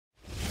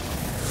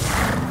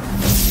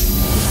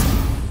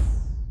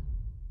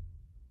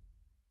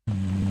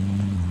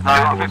No,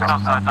 I picked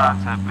upside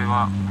down, so it blew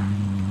up.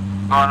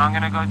 Go on, I'm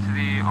gonna go to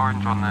the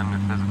orange one then.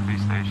 If there's a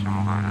police station,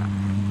 we'll go there.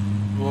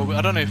 Well,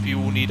 I don't know if you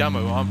all need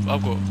ammo. I've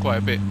got quite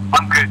a bit.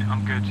 I'm good.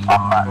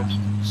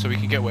 So we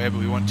can get whatever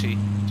we want, T.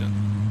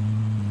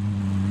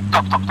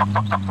 Stop.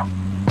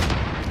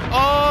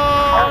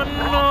 Oh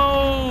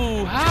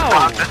no!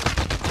 How?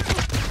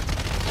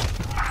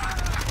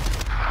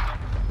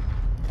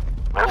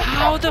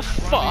 How the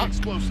fuck?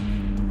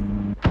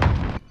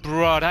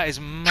 Bruh, that is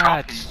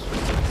mad.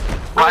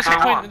 What's the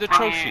point of the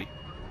trophy?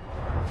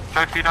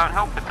 Trophy don't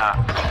help with that.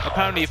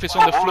 Apparently if it's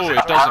on the floor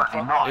it doesn't.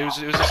 It was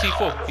a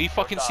C4. He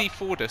fucking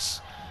C4'd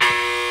us.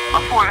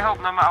 I thought it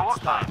helped no matter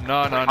what though.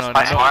 No.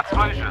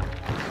 Explosion.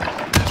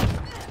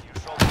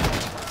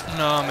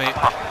 No, mate.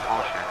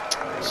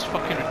 It's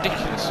fucking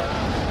ridiculous.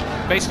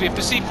 Basically, if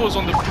the C4's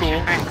on the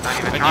floor and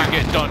you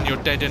get done, you're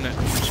dead, innit?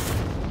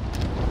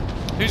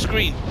 Who's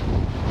green?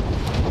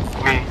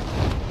 Me.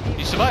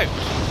 You survived?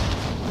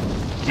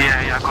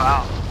 Yeah, I got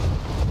out.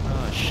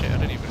 Oh shit, I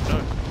didn't even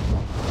know.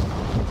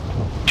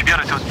 To be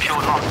honest, it was pure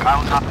luck. I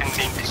was happening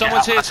to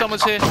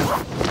Someone's here.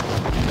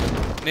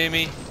 Near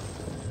me.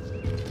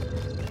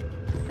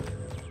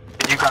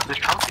 Did you grab this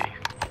trophy?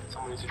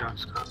 Someone needs to drive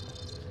this car.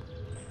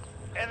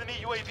 Enemy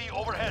UAV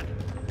overhead.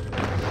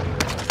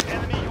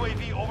 Enemy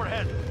UAV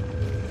overhead.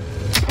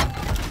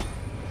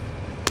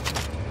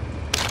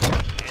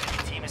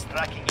 Enemy team is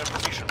tracking your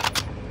position.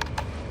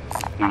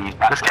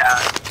 Let's get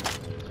out.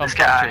 Let's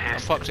get out of here. I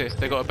fucked it.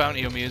 They got a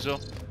bounty on me as well.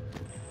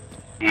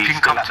 You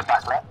can come to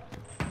back left.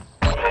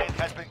 It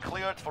has been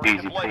cleared for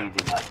redeployment.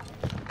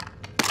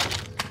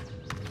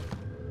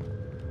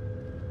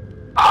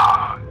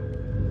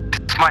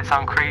 This might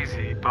sound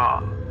crazy,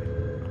 but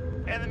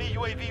Enemy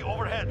UAV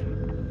overhead.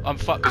 I'm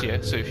fucked,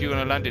 yeah. So if you're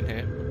gonna land in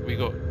here, we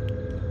got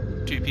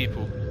 2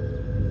 people.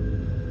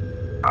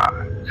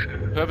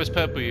 Whoever's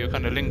purple, you're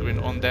kind of lingering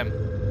on them.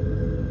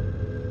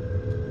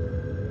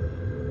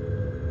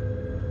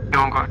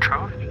 no one got a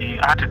trophy.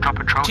 I had to drop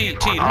a trophy.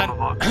 T,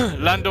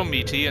 land on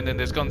me, T, and then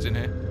there's guns in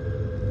here.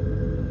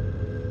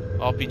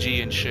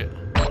 RPG and shit.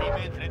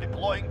 Teammate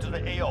redeploying to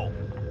the AO.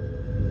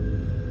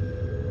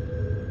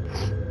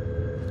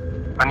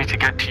 I need to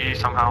get to you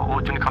somehow,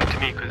 or do you want to come to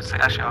me? Because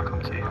actually, I'll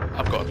come to you.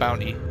 I've got a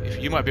bounty.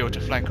 If you might be able to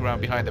flank around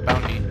behind the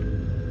bounty.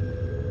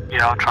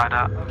 Yeah, I'll try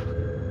that.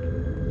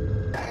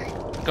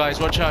 Guys,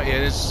 watch out! Yeah,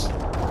 there's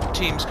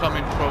teams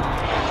coming from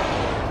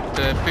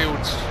the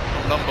fields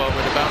from Lumber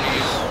where the bounty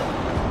is.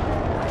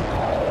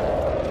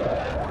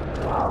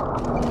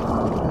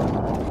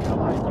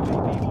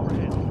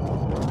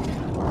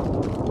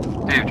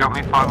 Dave, drop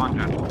me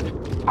 500. Yep,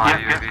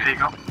 there you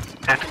go.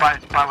 It's buy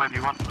whatever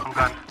you want. I'm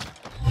going.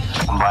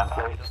 I'm buying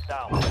plates.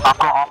 I've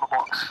got armor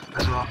box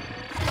as well.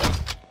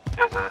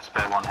 There's a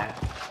spare one here.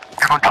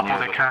 Can't drop all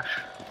the cash.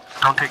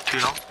 Don't take too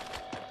long.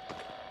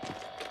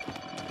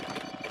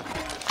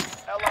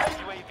 Allied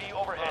UAV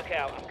overhead. Mark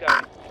out, I'm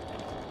going.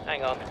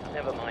 Hang on,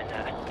 never mind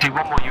that. Do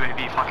one more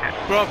UAV, fuck it.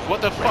 Bruv,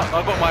 what the fuck?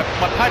 I got my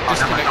pad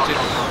disconnected.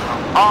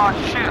 Oh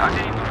shit, I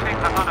didn't even think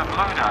I got a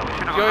blowout. We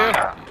should have got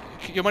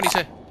that. Your money's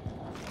here.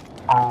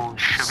 Oh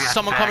shit, we had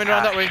Someone coming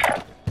around that way.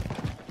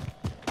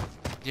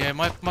 Yeah,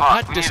 my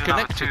pad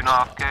disconnected.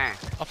 2.5k.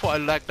 I thought I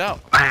lagged out.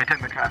 Oh yeah,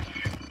 take the cash.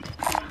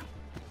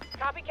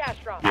 Copy cash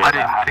drop. I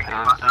didn't think there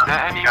was. Is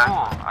there any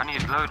more? I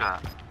need to load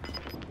that.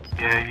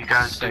 Yeah, you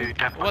guys do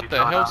definitely. What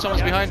the hell?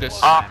 Someone's behind us.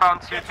 Oh, I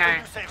found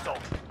 2k.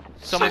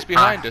 Someone's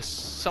behind us.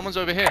 Someone's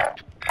over here.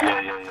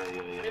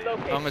 Yeah.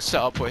 I'm gonna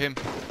set up for him.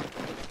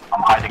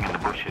 I'm hiding in the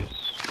bushes.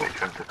 Wait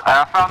for him to come.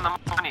 I found the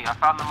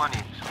money.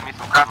 Just give me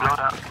some grab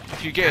loadout.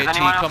 If you get Does it, T,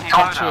 anyone else come need to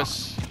loadout?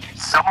 us.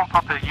 Someone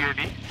pop a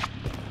UAV.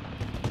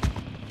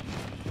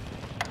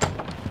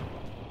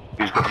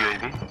 Who's got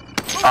UAV?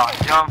 Oh,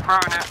 yo, I'm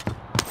throwing it.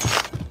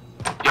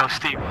 Yo,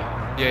 Steve.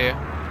 Yeah.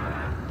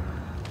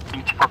 You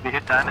need to probably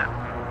hit that, innit?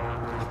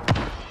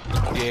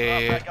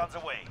 Yeah. Guns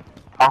away.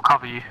 I'll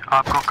cover you.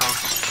 I've got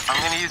ghosts. I'm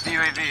gonna use the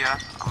UAV, yeah?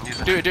 I'm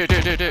using Do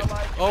it.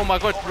 Oh my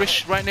god,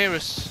 Rish right near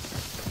us.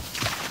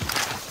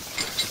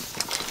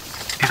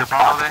 He's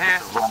about over here.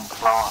 Wrong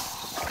class.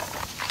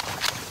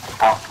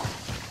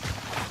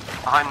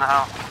 Behind the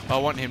house. I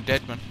want him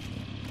dead, man.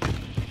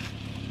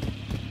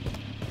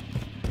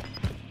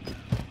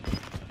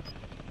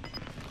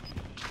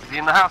 Is he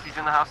in the house? He's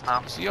in the house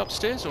now. Is he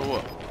upstairs or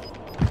what?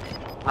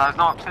 No, he's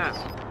not upstairs.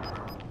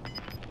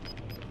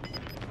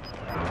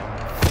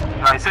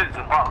 No, he said it's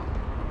a bar.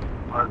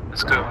 Right,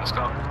 let's go.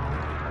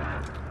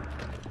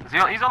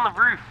 He's on the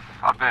roof,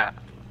 I bet.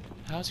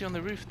 How's he on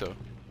the roof though?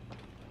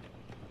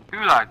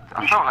 Gulagged.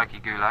 I felt like he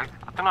gulagged.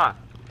 I don't know.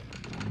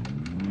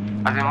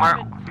 As in where?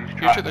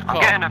 You took the I'm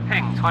car. getting a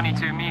ping,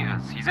 22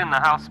 meters. He's in the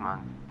house, man.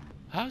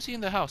 How's he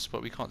in the house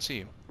but we can't see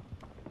him?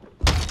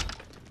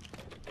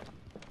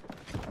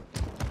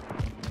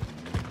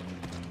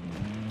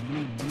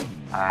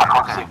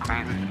 Okay,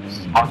 crazy.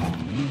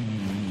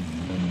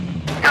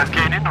 You guys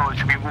getting in or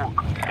should we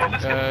walk? Yeah,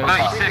 let's get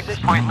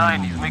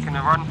 36.9, he's making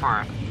a run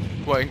for it.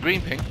 What, in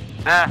green ping?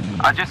 There,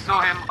 I just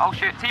saw him. Oh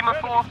shit, team of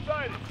 4.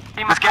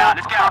 Let's get out.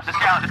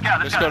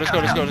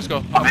 Let's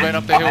go. I'm going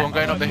up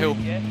the hill.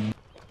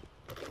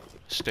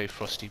 Stay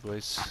frosty,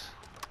 boys.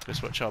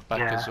 Just watch our back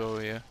Yeah. as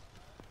well, yeah.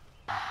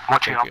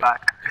 Watching our Take it.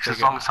 back. It's Take as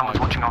it long as someone's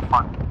high. watching our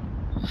front.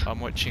 I'm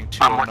watching I'm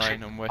 209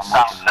 watching and west.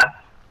 south.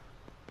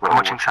 I'm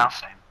watching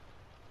south.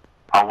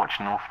 I'll watch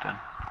north then.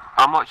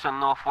 I'm watching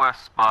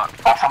northwest, but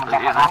Someone's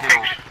it is a up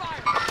hill.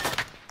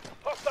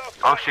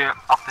 Oh shit.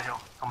 Up the hill.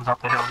 Someone's up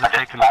the hill. Let's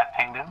take him. Light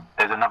pinged him.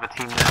 There's another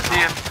team there. See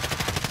him.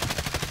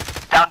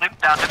 Downed him.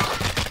 Downed him.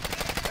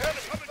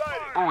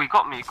 Oh, he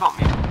got me.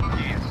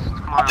 Jeez.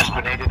 Come I on. just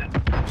grenaded him.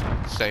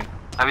 Same.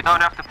 No, we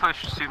don't have to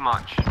push too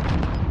much.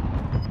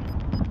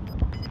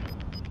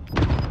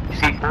 You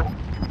see four?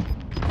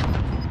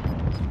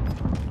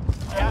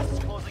 Gas is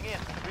closing in.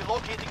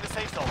 Relocating the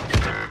safe zone.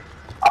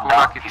 I'm Pull down.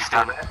 back if He's you still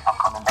can. there. I'm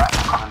coming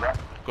back.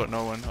 Got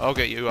no one. I'll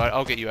get you,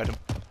 Adam.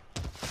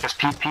 Just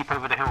peep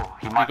over the hill.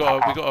 He We might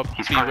pop gotta up.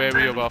 He's be throwing wary of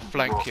really our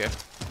flank well. here.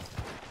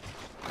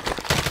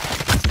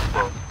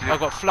 I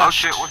got Oh flashed.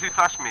 shit, who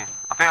flashed me? I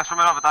think that's from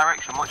another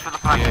direction. Watch for the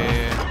flank.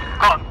 Yeah.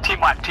 Got him. Team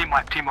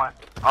wipe.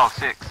 Oh,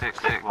 sick.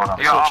 Well done.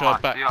 Do your Watch our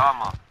armor. back. Do your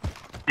armor.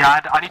 Yeah,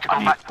 I need to go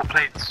back for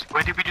plates.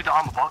 Where did we do the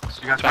armor box?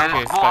 You guys Back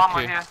There's here, more back armor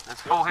here. here.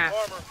 There's 4 here.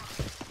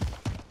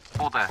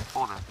 4 there.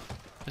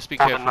 Let's be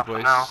Hold careful, them up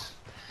boys. now.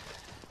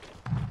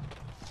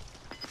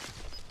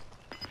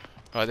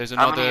 Right, there's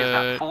How many is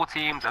another that? 4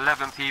 teams,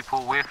 11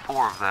 people. We're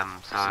 4 of them,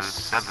 so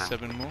 7.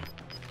 7 more.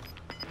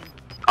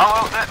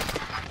 Oh, there.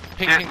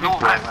 Pink, Yeah, pink, no,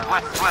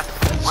 pink.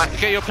 west.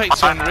 Get your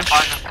plates on, Rish.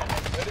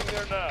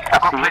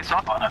 I've got plates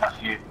off. Oh, no,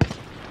 that's you.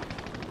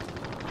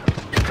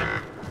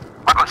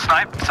 I got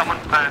sniped. Someone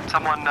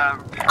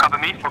cover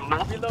me from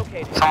north.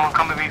 Relocating. Someone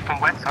cover me from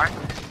west. Sorry.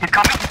 He's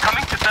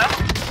coming to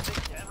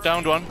south.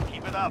 Downed one.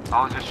 Keep it up.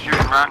 I was just shooting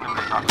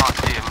randomly. I can't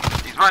see him.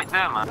 He's right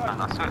there, man.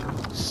 I swear.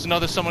 There's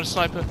another someone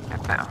sniper.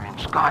 Get better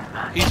range. God,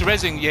 man. He's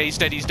rezzing. Yeah, he's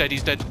dead.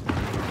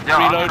 Yeah,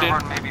 Reloading. I'm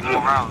gonna run maybe 4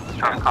 rounds.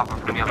 Try to cover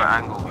from the other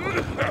angle.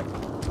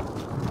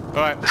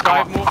 Alright, Let's go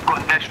 5 up. more. I've got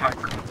an airstrike.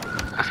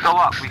 Let's go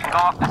up. We can go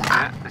up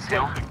this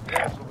hill.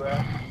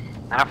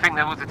 And I think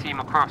there was a team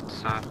across,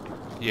 so.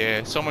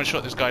 Yeah, someone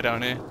shot this guy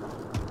down here.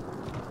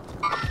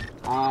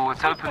 Ooh,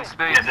 it's open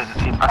space. Yeah, there's a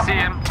team. I see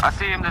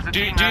him. There's a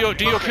team. Do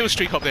your kill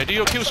streak up there.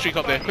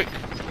 Quick.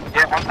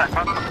 Yeah, one sec,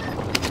 bro.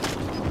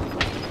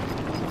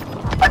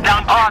 I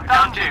downed Oh, him.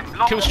 down Jim.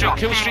 Kill streak.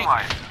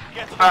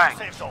 Get to Bang.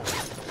 the safe zone.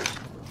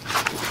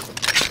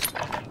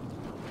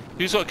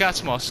 Who's got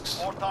gas masks?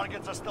 More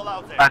targets are still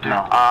out there. I do.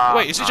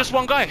 Wait, is it just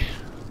one guy?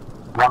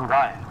 One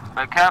guy?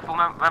 But careful,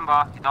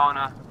 remember, you don't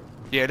wanna.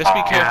 Yeah, let's be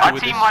Oh, careful I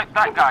with team this. wiped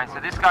that guy, so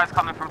this guy's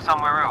coming from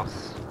somewhere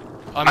else.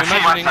 I'm I see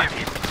imagining. one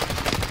side.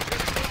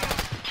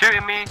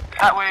 Shooting me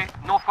that way,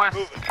 northwest.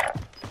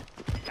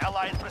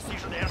 Allied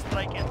precision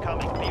airstrike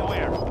incoming.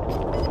 Beware.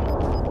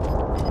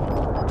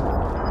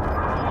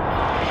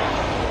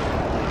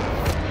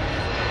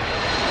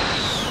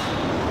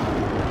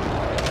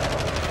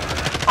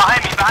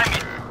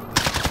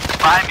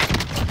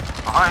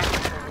 Behind.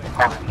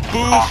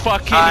 Boo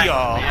fucking Nice.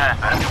 y'all. Yeah,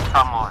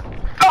 come on.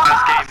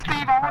 First game.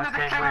 Steve, I wanted to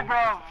kill him,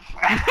 bro.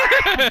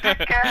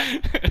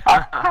 I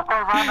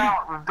ran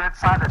out with dead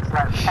silence,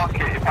 like, fuck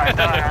it, if I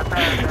die, I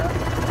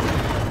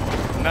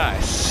die.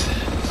 Nice.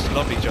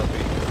 Sloppy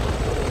jumpy.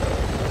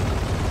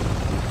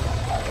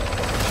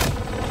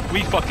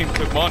 We fucking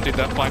commanded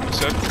that final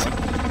circle, man.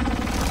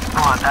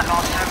 Oh, that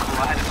last circle,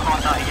 I had a car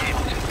 98,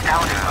 just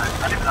down it, man.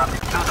 I didn't have the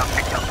build up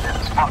picked up there,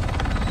 it's fucked.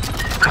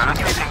 Because I was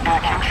using the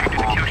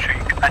kill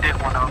streak, I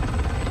didn't want to.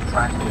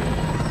 Fine.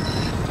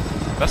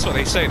 That's what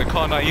they say, the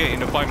car 98 in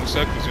the final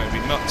circle is going to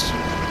be nuts. Yeah.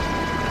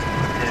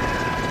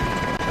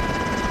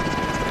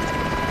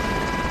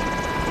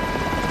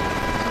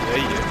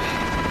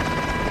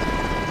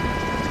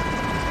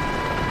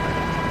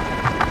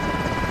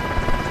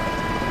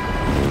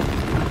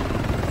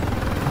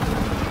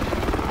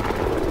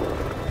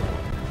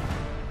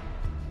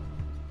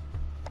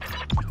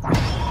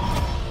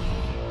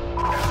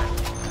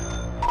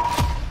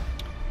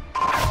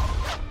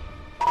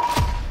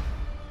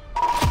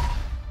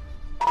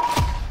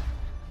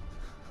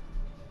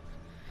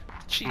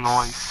 Jeez.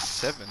 Nice.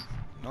 7.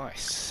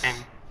 Nice. In.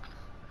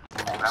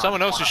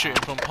 Someone else is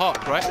shooting from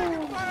park, right?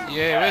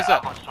 Yeah, where's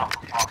that?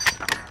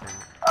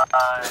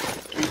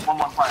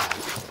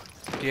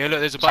 115. Yeah, look,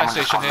 there's a buy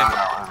station here.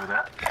 Over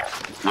there.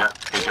 Yeah,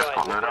 he just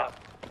got loaded up.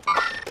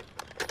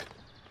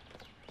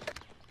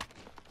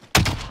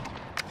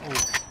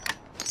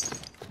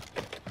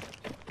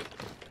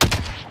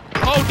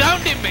 Oh,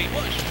 downed him, mate!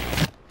 What?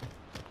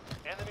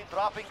 Enemy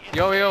dropping into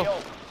Yo. the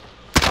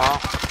AO.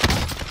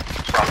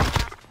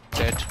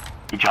 Dead.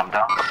 He jumped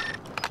down.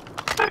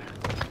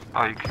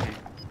 Oh, you can.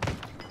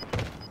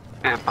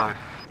 Bit of both.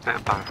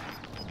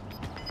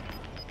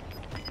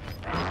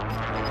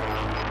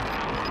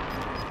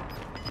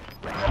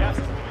 Gas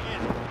is moving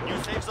in. New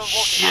safe zone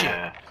located.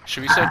 Yeah.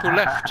 Should we circle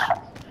left?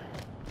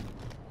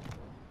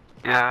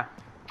 Yeah,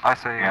 I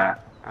say yeah.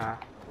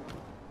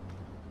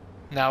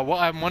 Now,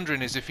 what I'm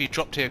wondering is if he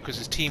dropped here because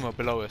his team are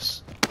below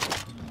us.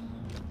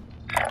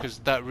 Because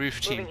that roof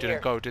team Moving didn't here.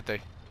 go, did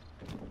they?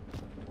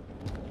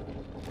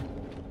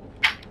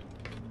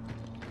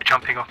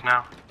 Jumping off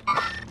now.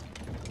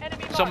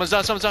 Enemy mark. Someone's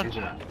down, someone's down. Who's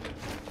that?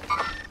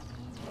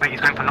 Wait,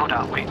 he's going for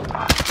loadout. Wait.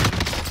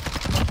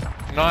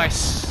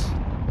 Nice.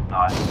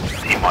 Nice.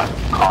 Teamwork.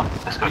 Come on,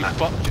 let's go We then.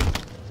 fucked it.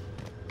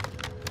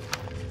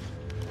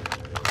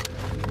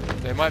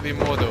 There might be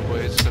more though,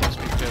 boys, so let's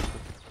be careful.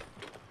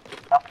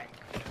 Nothing.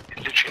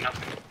 It's literally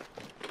nothing.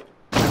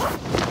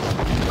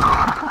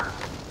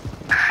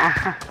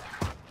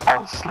 I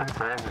was slow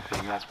for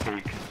everything, that's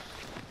peak.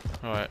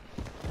 Alright.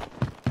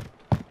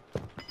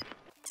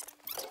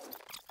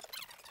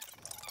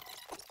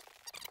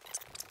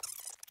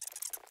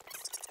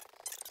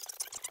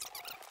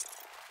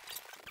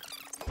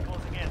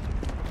 Closing in.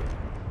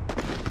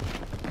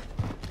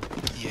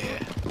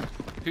 Yeah.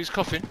 Who's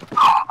coughing?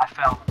 I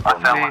fell. I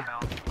fell.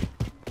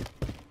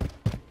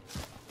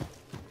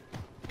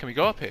 Can we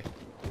go up here?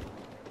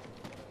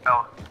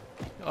 Fell.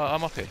 Oh,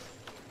 I'm up here.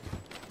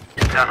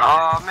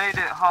 Oh, I made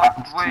it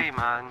halfway,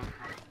 man.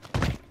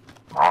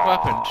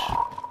 What happened?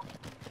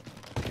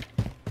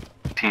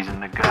 Teasing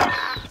the gas.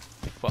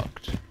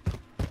 Fucked.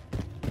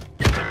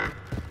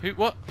 Who?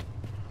 What?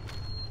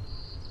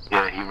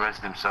 Yeah, he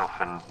rezzed himself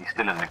and he's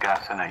still in the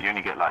gas, innit? You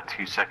only get like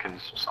 2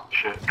 seconds or some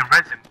shit. You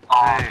rezzed him?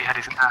 Oh, Hey, he had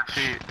his cash.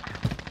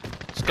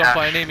 It's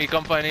gunfire near me,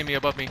 gunfire near me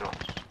above me.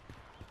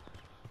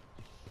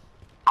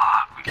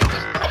 Ah, we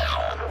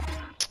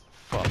lost.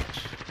 Fucked.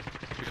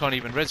 We can't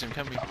even res him,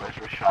 can we? Where's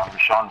Rashawn?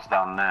 Rashawn's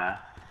down there.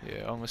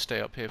 Yeah, I'm gonna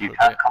stay up here for You a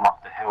can bit. come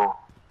up the hill.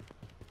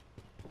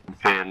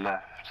 Veer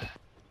left.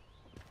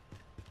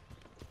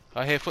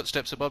 I hear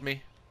footsteps above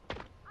me.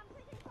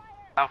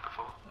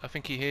 Alcohol. I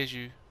think he hears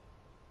you.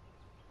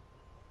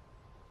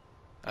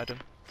 Adam.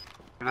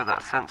 You got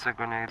that sensor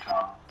grenade.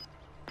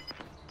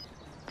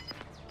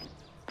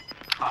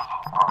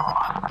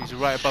 He's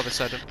right above us,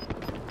 Adam.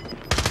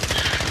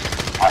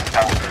 I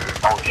fell.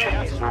 Oh shit,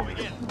 Gas he's is all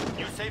moving in.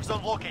 New safe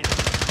zone located.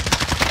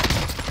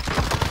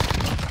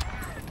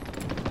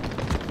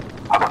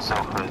 I got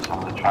self-res, I'm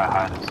gonna try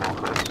hide and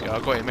self-res. Yeah, I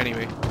got him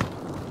anyway.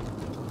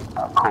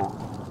 Cool.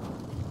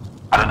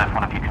 I don't know if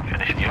one of you can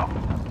finish me off.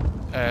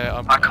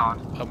 I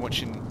can't. I'm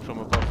watching from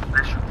above.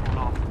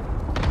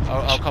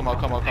 I'll come. Oh,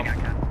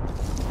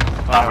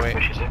 no, wait.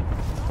 Pushes it.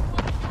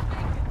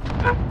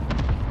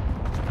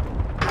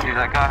 Dude,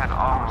 that guy had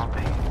armor.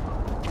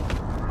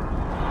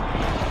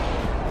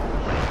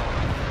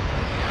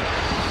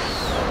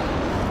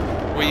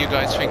 What are you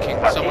guys thinking?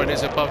 Someone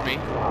is above me.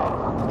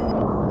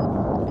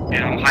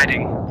 Yeah, I'm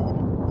hiding.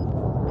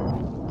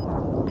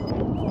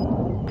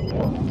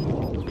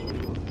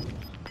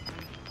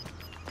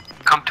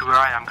 Come to where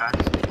I am,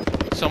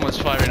 guys. Someone's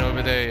firing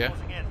over there, yeah?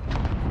 Closing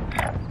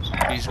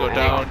in. He's got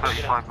down.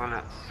 35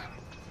 bullets.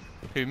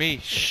 Who, me?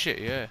 Shit,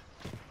 yeah.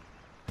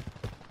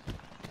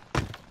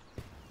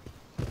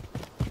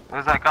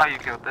 Where's that guy you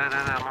killed? There, on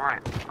the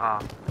right. Ah.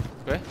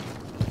 Where?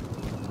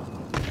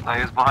 No,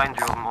 he was behind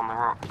you on the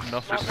rocks.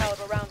 Nothing. Small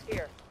caliber rounds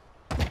here.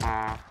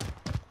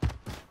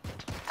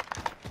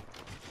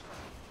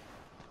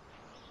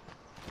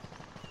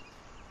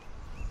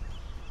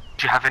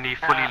 Do you have any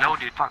fully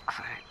loaded? Fuck's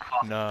sake.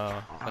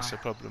 No, that's the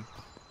problem.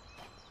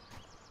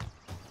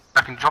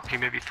 I can drop you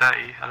maybe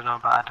 30. I don't know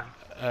about Adam.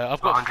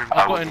 I've 100.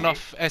 got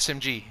enough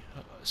SMG,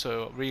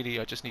 so really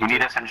I just need. You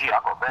need to... SMG? I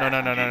got better.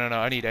 No.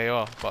 I need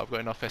AR, but I've got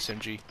enough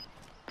SMG.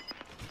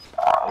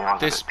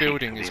 This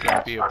building is going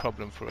to be a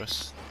problem for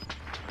us.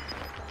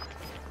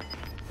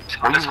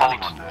 Just hold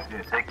one though.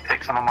 Yeah,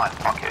 take some of mine.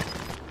 Fuck it.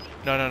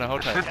 No,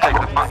 hold Should tight.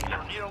 take the fuck.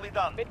 You're nearly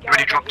done. Mid You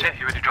already dropped it?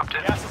 You already dropped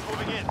it? Gas is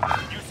moving in.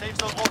 New safe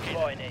zone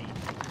located.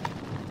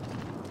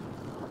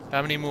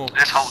 How many more?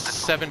 Let's hold it.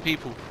 7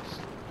 people.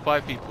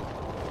 5 people.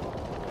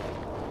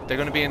 They're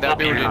going to be in that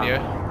building,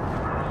 yeah?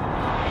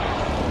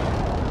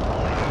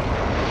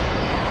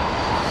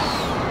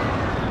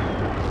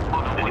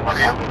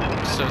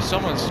 So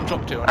someone's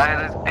dropped it on Hey,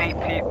 there's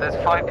 8 people.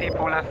 There's 5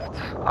 people left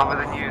other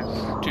than you.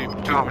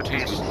 two other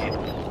teams.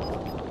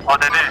 Oh,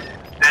 they're there.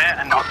 There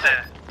and not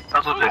there.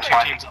 Those are the 2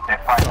 teams. They're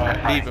fighting.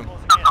 Alright, leave him.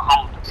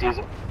 Hold. See, is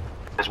it?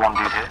 There's one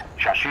dude here.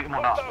 Should I shoot him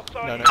or not?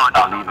 No. No,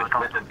 leave it.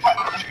 Let them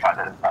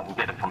fight. We'll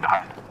get them from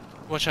behind.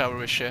 Watch out,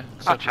 Rish, yeah?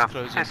 Such a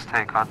close in. piss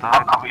take, I I'll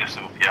died. cover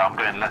yourself. Yeah, I'm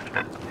going left.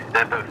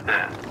 They're both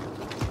there.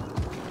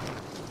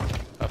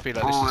 I feel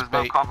like Ooh, this is there's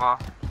no bait. cover.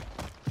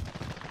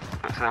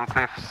 Look to them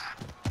cliffs.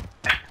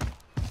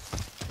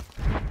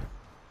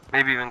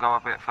 Maybe even go a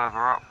bit further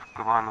up,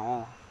 go behind the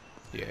wall.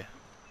 Yeah.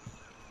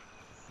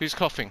 Who's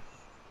coughing?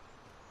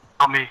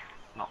 Not me.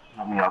 Not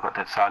me. I got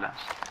dead silence.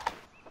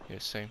 Yeah,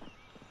 same.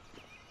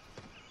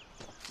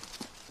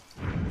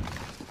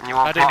 You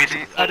want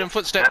Adam,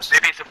 footsteps.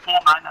 Maybe it's a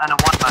 4-man and a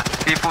 1-man.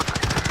 people?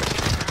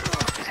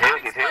 He's here.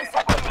 I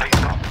got a place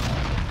on.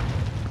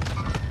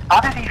 How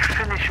did he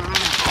finish me?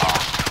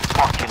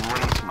 Fucking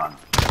waste, man.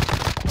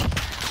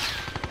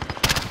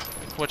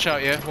 Watch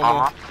out, yeah? One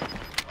more.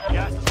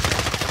 Gas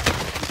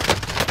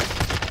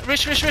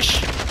is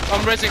Rish!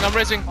 I'm rezzing.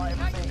 What's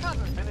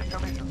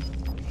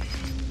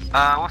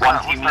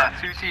that?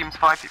 2 teams,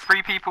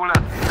 3 people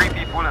left. 3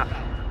 people left.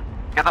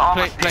 Get the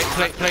armor.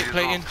 Plate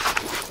in.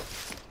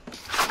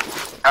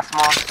 Gas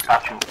mask.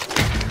 Catch him.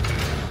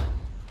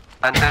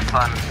 And dead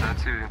silence there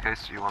too, in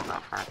case you want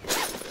that friend.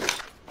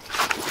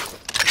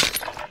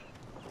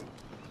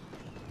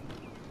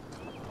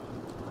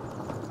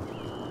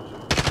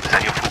 Is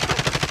that your fault?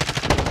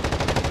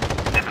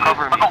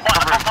 Cover me,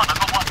 cover me.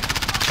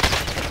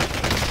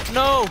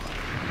 No!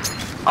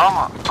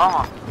 Armor.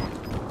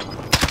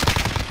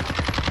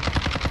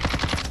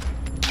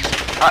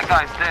 That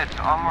guy's dead,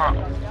 armor up.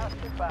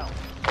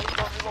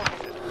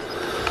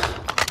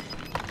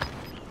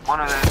 One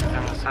of those in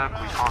the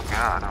circle, we can't get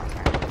out, I don't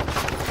think.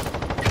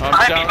 I'm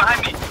down.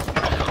 Behind me!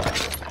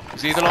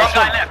 Is he the last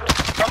Wrong one? guy left!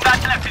 Wrong guy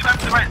to left, he's going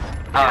to the rest!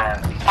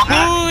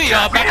 Ooh,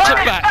 yeah,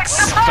 back-to-backs!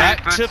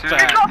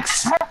 Back-to-backs!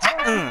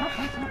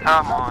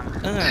 Come on.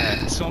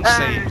 That's what I'm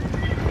saying.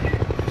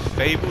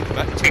 Fabled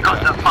He got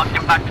the back-to-back.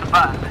 fucking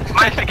back-to-back.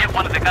 Managed to get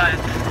one of the guys.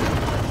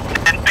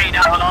 Then fade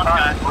out the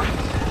last guy.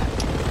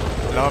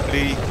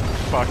 Lovely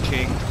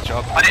fucking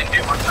job. I didn't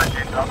do much that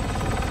game though.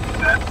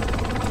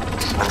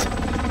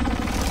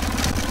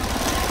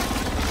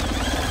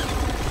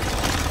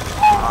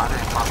 I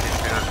didn't fucking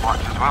do as much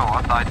as well.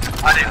 I died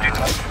I didn't do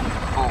much.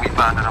 before we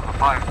banded up a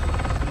fight.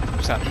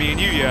 Was that me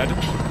and you, yeah?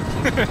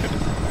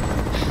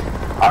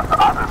 I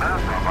don't know,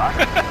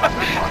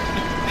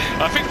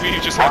 I think we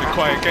just had a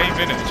quiet game,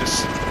 innit?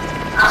 Just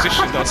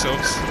positioned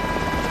ourselves.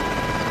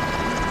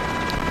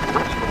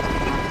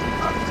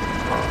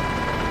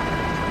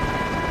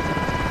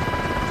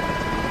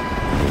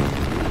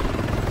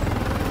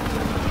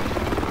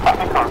 I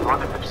think I was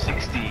running with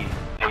 60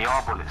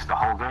 AR bullets the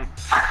whole game.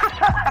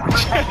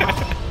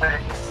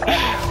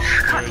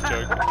 No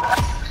joke.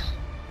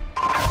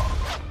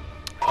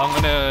 I'm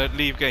gonna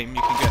leave game,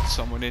 you can get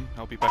someone in.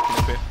 I'll be back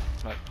in a bit,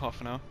 like half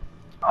an hour.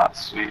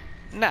 That's sweet.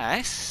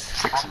 Nice.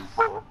 6 and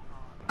 4.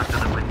 I'm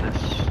gonna win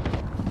this.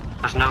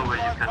 There's no way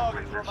you can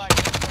win this.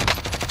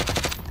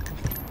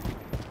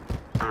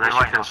 Unless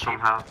you can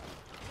somehow.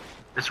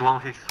 It's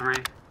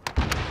 1v3.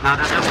 No,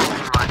 there's no one on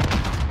the right.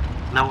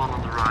 No one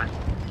on the right.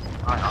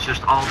 It's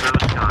just all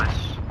those guys.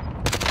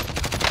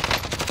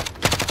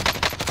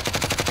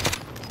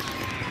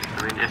 I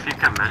mean, if you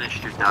can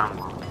manage to down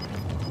one.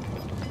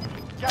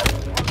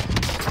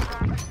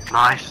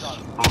 Nice.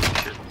 Holy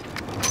shit.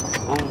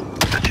 Oh,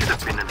 that should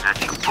have been an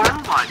headshot. Oh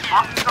my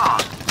fucking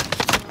god!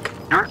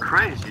 You're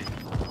crazy.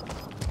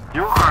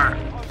 You are...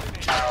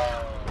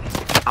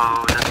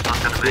 Oh, that's not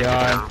gonna make it.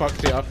 Yeah,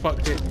 I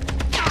fucked it.